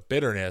nothing but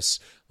bitterness,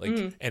 like,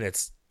 and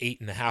it's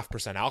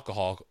 8.5%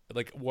 alcohol,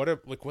 like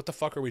what the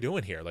fuck are we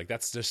doing here? Like,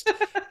 that's just,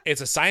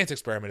 it's a science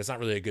experiment. It's not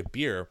really a good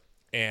beer.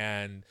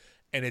 And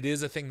it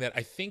is a thing that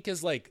I think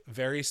is like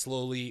very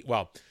slowly,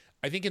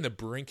 I think in the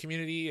brewing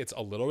community, it's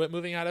a little bit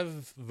moving out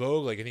of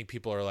vogue. Like, I think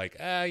people are like,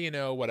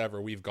 whatever,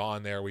 we've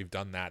gone there, we've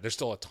done that. There's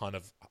still a ton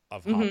of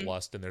hop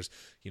lust, and there's,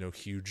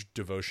 huge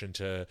devotion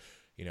to,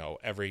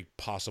 every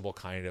possible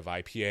kind of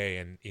IPA.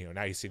 And,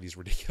 now you see these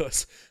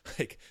ridiculous,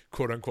 like,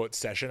 quote unquote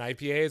session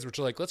IPAs, which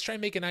are like, let's try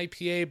and make an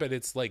IPA, but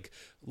it's like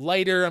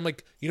lighter. I'm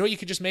like, you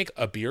could just make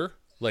a beer.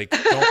 Like,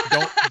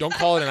 don't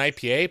call it an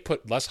IPA,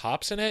 put less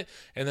hops in it,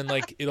 and then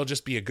like, it'll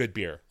just be a good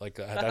beer. Like,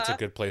 that's a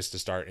good place to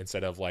start,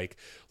 instead of like,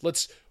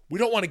 we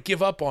don't want to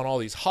give up on all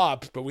these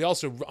hops, but we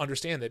also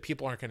understand that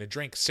people aren't going to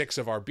drink 6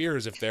 of our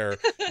beers if they're,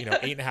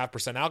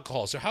 8.5%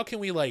 alcohol. So how can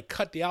we like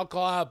cut the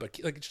alcohol out? But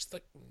like,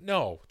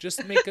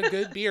 just make a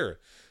good beer.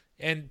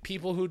 And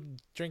people who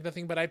drink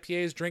nothing but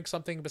IPAs drink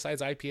something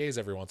besides IPAs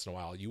every once in a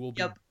while. You will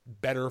be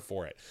better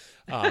for it.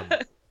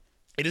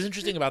 It is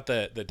interesting about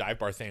the dive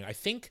bar thing. I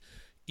think,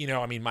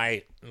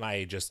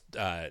 my just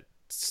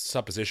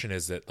supposition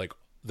is that like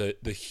the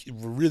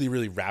really,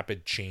 really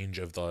rapid change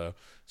of the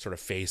sort of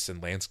face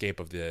and landscape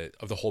of the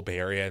whole Bay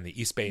Area and the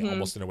East Bay,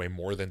 almost in a way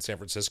more than San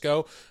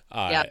Francisco,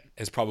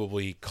 has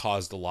probably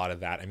caused a lot of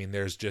that. I mean,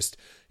 there's just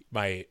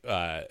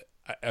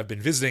I've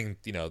been visiting,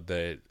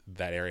 that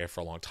area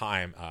for a long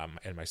time.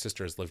 And my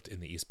sister has lived in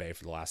the East Bay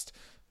for the last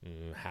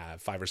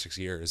 5 or 6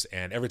 years.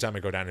 And every time I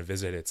go down and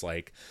visit, it's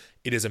like,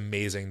 it is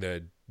amazing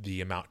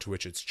the amount to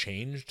which it's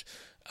changed.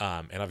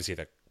 And obviously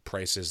the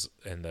prices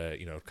and the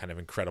kind of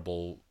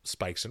incredible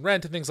spikes in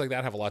rent and things like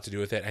that have a lot to do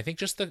with it. I think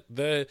just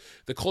the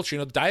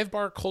culture, dive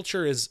bar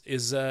culture is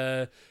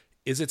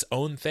its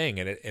own thing,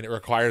 and it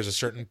requires a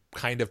certain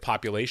kind of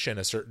population,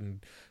 a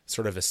certain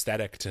sort of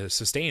aesthetic to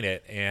sustain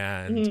it.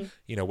 And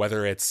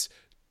whether it's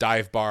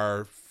dive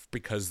bar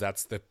because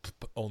that's the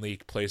only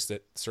place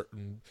that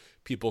certain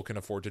people can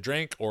afford to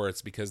drink, or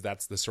it's because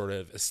that's the sort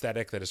of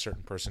aesthetic that a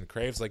certain person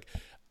craves. Like,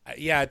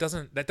 yeah,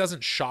 that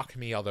doesn't shock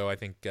me. Although I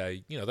think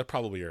there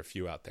probably are a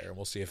few out there, and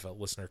we'll see if a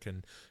listener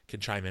can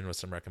chime in with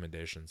some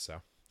recommendations.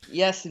 So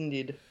yes,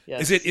 indeed.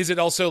 Yes. Is it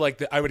also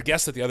like I would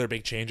guess that the other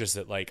big change is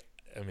that, like,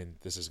 I mean,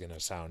 this is going to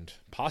sound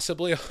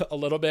possibly a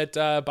little bit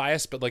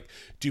biased, but like,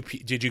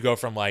 did you go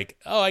from like,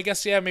 oh, I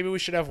guess, yeah, maybe we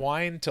should have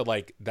wine, to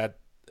like that?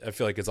 I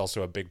feel like it's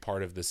also a big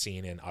part of the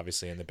scene, and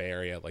obviously in the Bay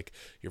Area, like,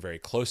 you're very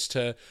close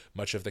to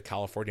much of the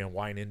California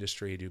wine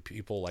industry. Do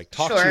people like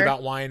talk to you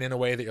about wine in a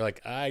way that you're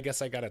like, I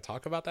guess I got to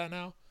talk about that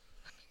now?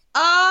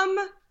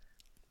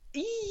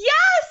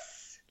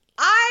 Yes.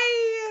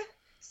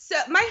 So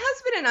my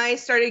husband and I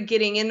started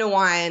getting into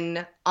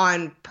wine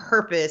on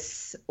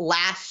purpose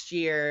last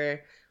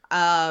year.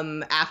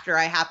 After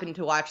I happened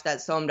to watch that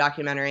Somm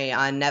documentary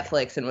on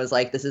Netflix and was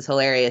like, this is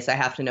hilarious. I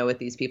have to know what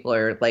these people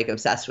are like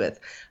obsessed with.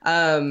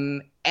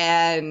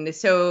 And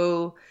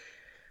so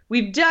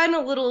we've done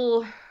a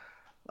little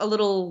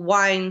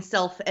wine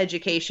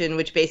self-education,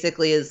 which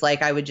basically is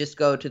like, I would just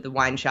go to the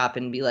wine shop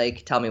and be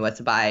like, tell me what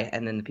to buy.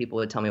 And then the people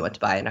would tell me what to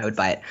buy and I would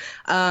buy it.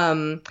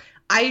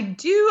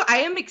 I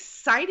am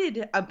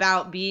excited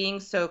about being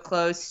so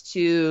close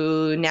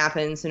to Napa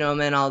and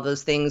Sonoma and all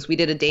those things. We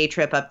did a day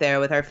trip up there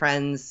with our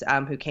friends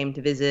who came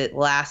to visit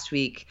last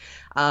week.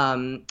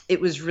 It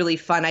was really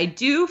fun. I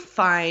do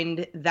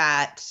find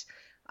that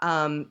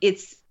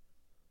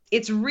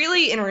it's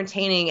really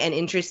entertaining and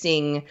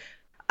interesting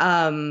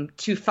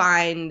to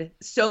find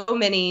so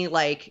many,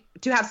 like,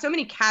 to have so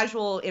many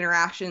casual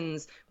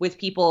interactions with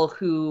people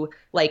who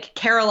like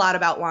care a lot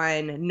about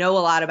wine, know a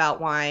lot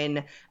about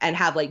wine, and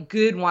have like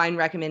good wine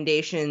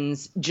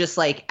recommendations, just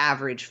like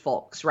average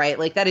folks, right?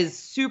 Like that is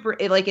super,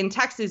 like in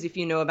Texas, if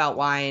you know about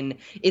wine,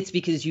 it's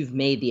because you've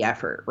made the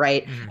effort,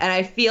 right? Mm-hmm. And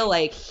I feel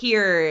like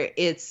here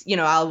it's,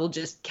 I will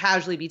just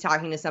casually be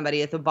talking to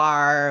somebody at the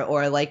bar,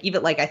 or like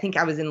even like I think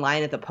I was in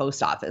line at the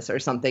post office or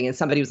something, and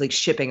somebody was like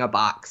shipping a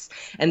box,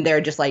 and they're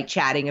just like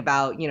chatting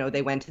about,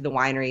 they went to the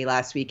winery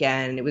last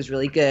weekend and it was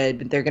really good,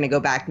 but they're going to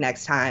go back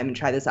next time and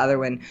try this other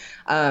one.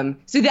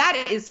 So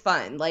that is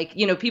fun. Like,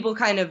 people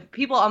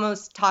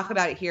almost talk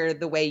about it here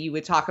the way you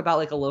would talk about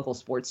like a local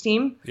sports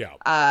team.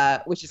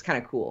 Yeah. Which is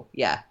kind of cool.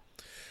 Yeah.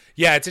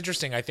 Yeah, it's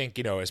interesting. I think,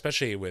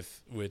 especially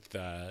with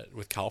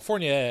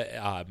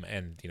California,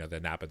 and the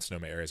Napa and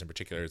Sonoma areas in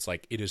particular, it's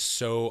like it is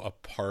so a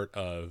part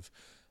of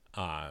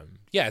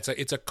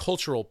it's a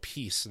cultural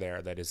piece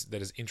there that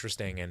is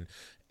interesting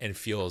and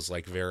feels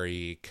like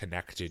very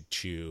connected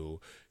to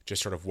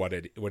just sort of what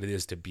it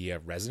is to be a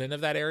resident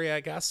of that area,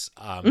 I guess.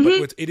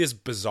 But it is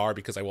bizarre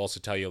because I will also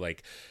tell you,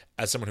 like,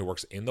 as someone who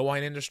works in the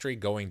wine industry,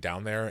 going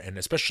down there, and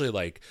especially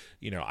like,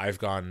 I've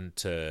gone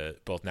to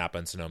both Napa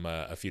and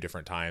Sonoma a few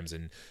different times,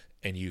 and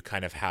you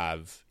kind of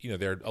have,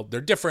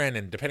 they're different,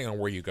 and depending on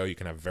where you go, you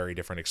can have very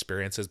different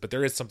experiences. But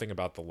there is something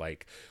about the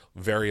like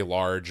very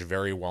large,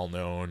 very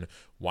well-known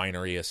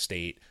winery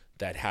estate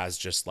that has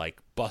just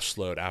like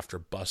busload after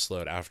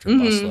busload after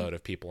busload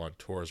of people on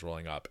tours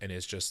rolling up, and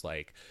it's just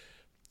like,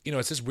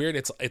 it's this weird,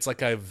 it's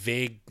like a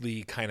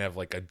vaguely kind of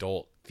like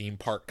adult theme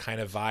park kind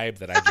of vibe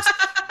that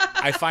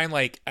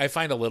I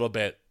find a little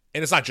bit,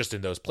 and it's not just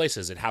in those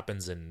places, it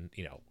happens in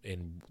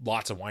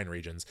lots of wine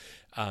regions.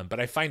 But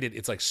I find it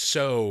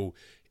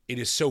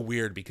is so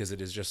weird because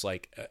it is just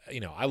like,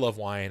 I love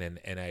wine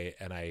and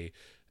I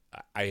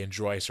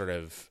enjoy sort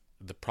of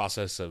the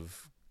process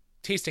of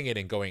tasting it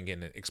and going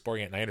in and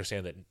exploring it. And I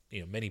understand that,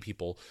 many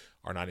people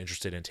are not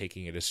interested in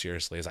taking it as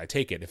seriously as I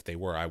take it. If they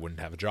were, I wouldn't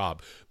have a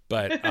job.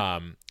 But,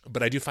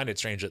 but I do find it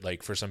strange that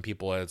like for some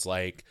people, it's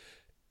like,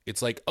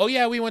 oh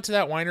yeah, we went to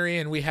that winery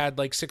and we had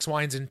like 6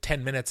 wines in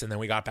 10 minutes and then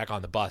we got back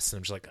on the bus. And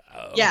I'm just like,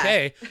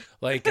 okay, yeah.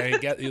 Like I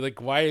get,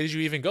 like, why did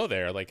you even go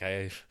there? Like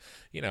I'm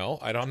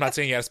not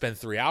saying you got to spend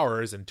 3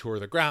 hours and tour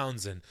the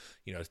grounds and,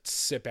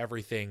 sip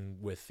everything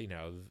with the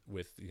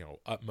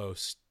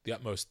utmost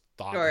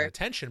thought and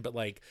attention. But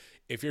like,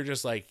 if you're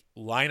just like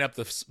line up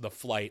the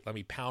flight, let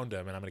me pound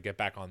them and I'm going to get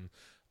back on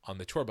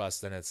the tour bus,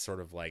 then it's sort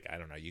of like, I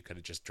don't know, you could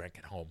have just drank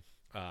at home.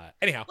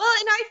 Anyhow. Well,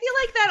 and I feel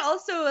like that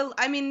also,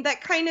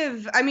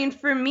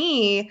 for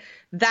me,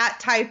 that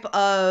type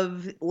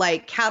of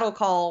like cattle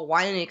call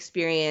wine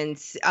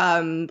experience,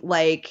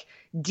 like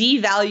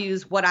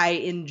devalues what I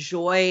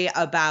enjoy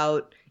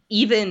about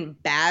even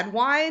bad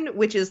wine,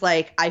 which is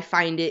like, I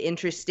find it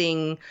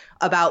interesting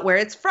about where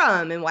it's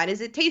from and why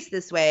does it taste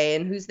this way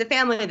and who's the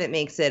family that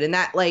makes it. And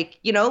that like,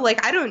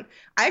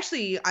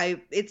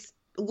 it's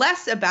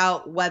less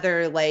about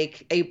whether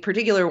like a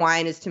particular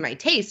wine is to my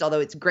taste,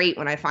 although it's great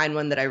when I find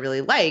one that I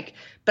really like.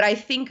 But I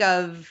think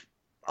of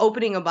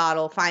opening a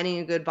bottle, finding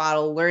a good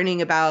bottle,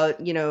 learning about,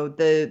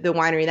 the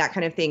winery, that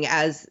kind of thing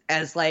as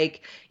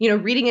like,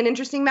 reading an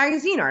interesting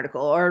magazine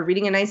article or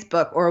reading a nice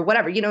book or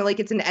whatever, like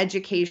it's an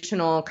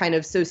educational kind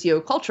of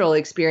socio-cultural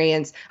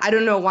experience. I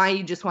don't know why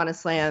you just want to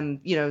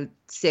slam,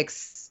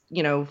 6,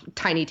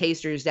 tiny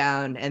tasters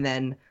down and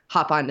then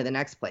hop on to the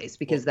next place,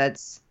 because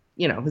that's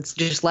it's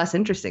just less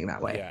interesting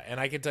that way. Yeah, and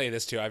I can tell you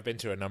this too. I've been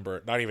to a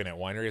number, not even at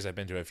wineries. I've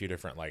been to a few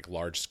different like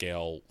large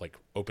scale, like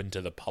open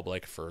to the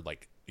public for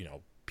like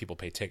people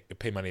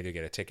pay money to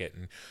get a ticket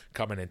and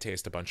come in and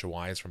taste a bunch of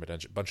wines from a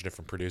bunch of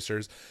different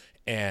producers,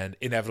 and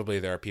inevitably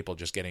there are people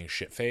just getting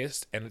shit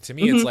faced. And to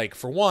me, it's like,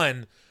 for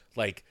one,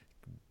 like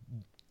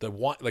the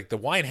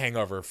wine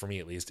hangover for me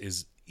at least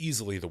is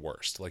easily the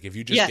worst. Like if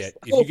you just get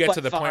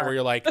to the point where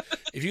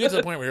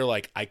you're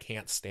like, I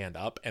can't stand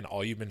up, and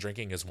all you've been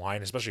drinking is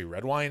wine, especially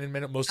red wine in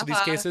most of these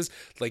cases,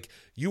 like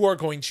you are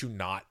going to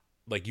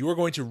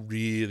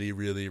really,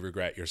 really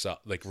regret yourself,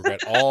 like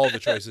regret all the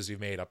choices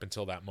you've made up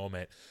until that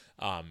moment,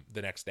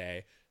 the next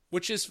day,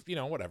 which is,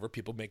 whatever,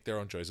 people make their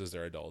own choices.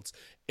 They're adults.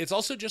 It's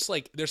also just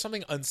like, there's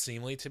something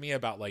unseemly to me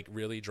about like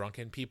really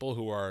drunken people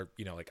who are,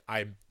 like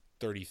I'm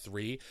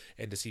 33,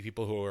 and to see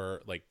people who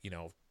are like,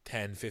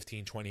 10,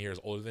 15, 20 years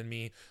older than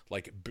me,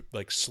 like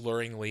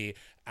slurringly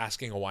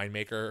asking a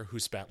winemaker who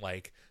spent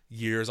like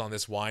years on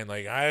this wine,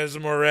 like, I have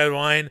some more red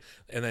wine,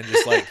 and then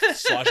just like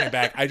sloshing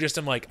back. I'm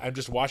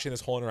just watching this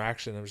whole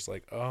interaction. I'm just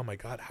like, oh my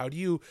God,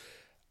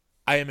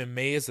 I am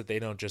amazed that they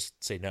don't just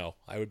say no.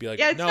 I would be like,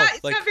 it's no, not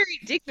like, very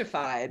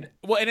dignified.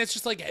 Well, and it's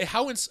just like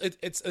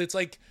it's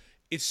like,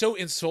 it's so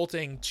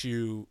insulting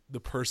to the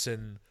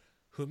person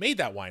who made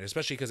that wine,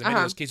 especially because in many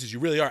of those cases you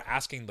really are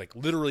asking like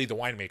literally the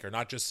winemaker,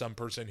 not just some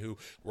person who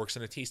works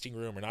in a tasting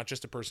room, or not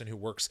just a person who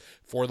works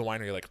for the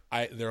winery. Like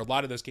there are a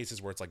lot of those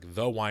cases where it's like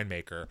the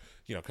winemaker,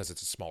 because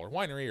it's a smaller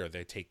winery, or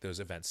they take those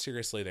events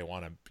seriously. They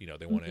want to,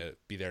 they want to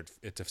be there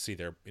to see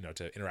their,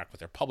 to interact with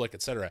their public,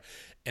 etc.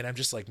 And I'm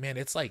just like, man,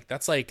 it's like,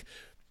 that's like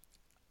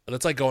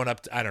going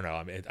up to, I don't know.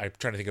 I'm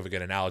trying to think of a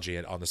good analogy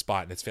on the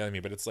spot and it's failing me,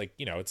 but it's like,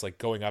 it's like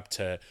going up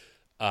to,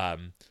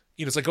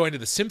 it's like going to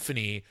the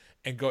symphony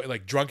and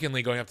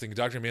drunkenly going up to the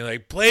conductor and being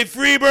like, play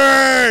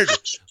Freebird!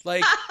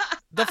 Like,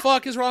 the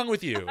fuck is wrong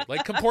with you?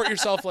 Like, comport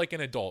yourself like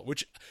an adult,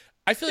 which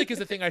I feel like is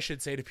the thing I should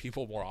say to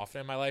people more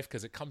often in my life,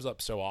 because it comes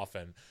up so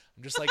often.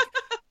 I'm just like,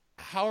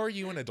 how are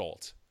you an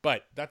adult?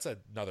 But that's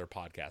another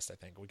podcast. I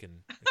think we can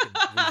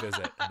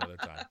revisit another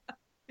time.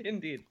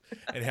 Indeed.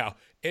 Anyhow,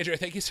 Andrea,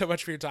 thank you so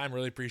much for your time.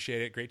 Really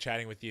appreciate it. Great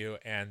chatting with you.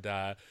 And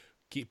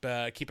keep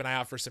an eye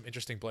out for some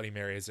interesting Bloody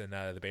Marys in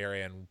the Bay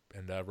Area,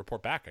 and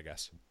report back, I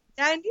guess.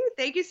 And you.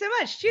 Thank you so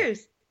much.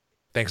 Cheers.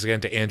 Thanks again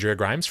to Andrea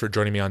Grimes for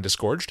joining me on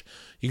Disgorged.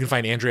 You can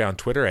find Andrea on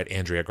Twitter at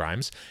Andrea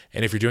Grimes.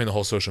 And if you're doing the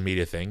whole social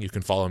media thing, you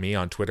can follow me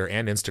on Twitter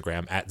and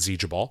Instagram at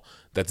Zgeball.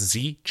 That's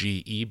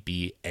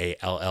ZGEBALLE.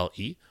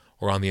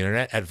 Or on the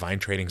internet at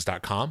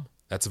vinetradings.com.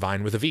 That's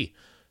Vine with a V.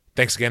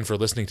 Thanks again for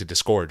listening to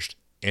Disgorged,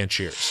 and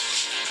cheers.